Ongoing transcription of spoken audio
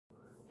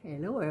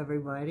Hello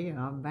everybody,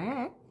 I'm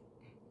back.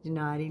 It's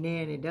Naughty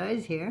Nana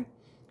Does here.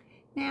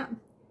 Now,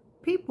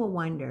 people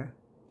wonder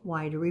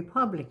why the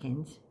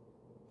Republicans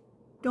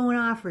don't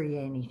offer you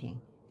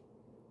anything.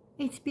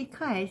 It's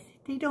because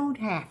they don't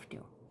have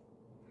to.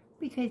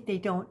 Because they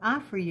don't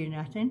offer you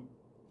nothing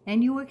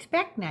and you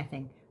expect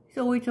nothing.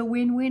 So it's a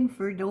win-win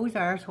for those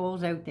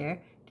arseholes out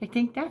there that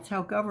think that's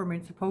how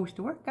government's supposed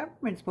to work.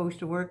 Government's supposed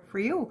to work for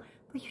you.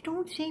 But you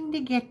don't seem to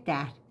get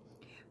that.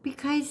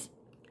 Because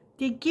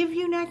they give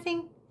you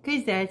nothing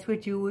because that's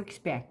what you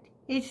expect.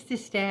 It's the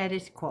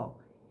status quo.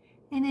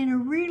 And in a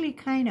really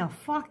kind of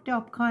fucked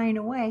up kind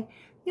of way,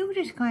 you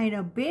just kind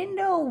of bend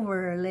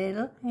over a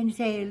little and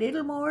say a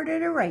little more to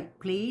the right,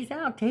 please.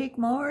 I'll take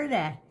more of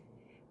that.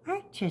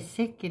 Aren't you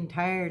sick and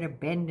tired of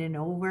bending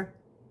over?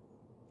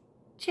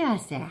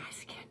 Just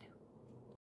asking.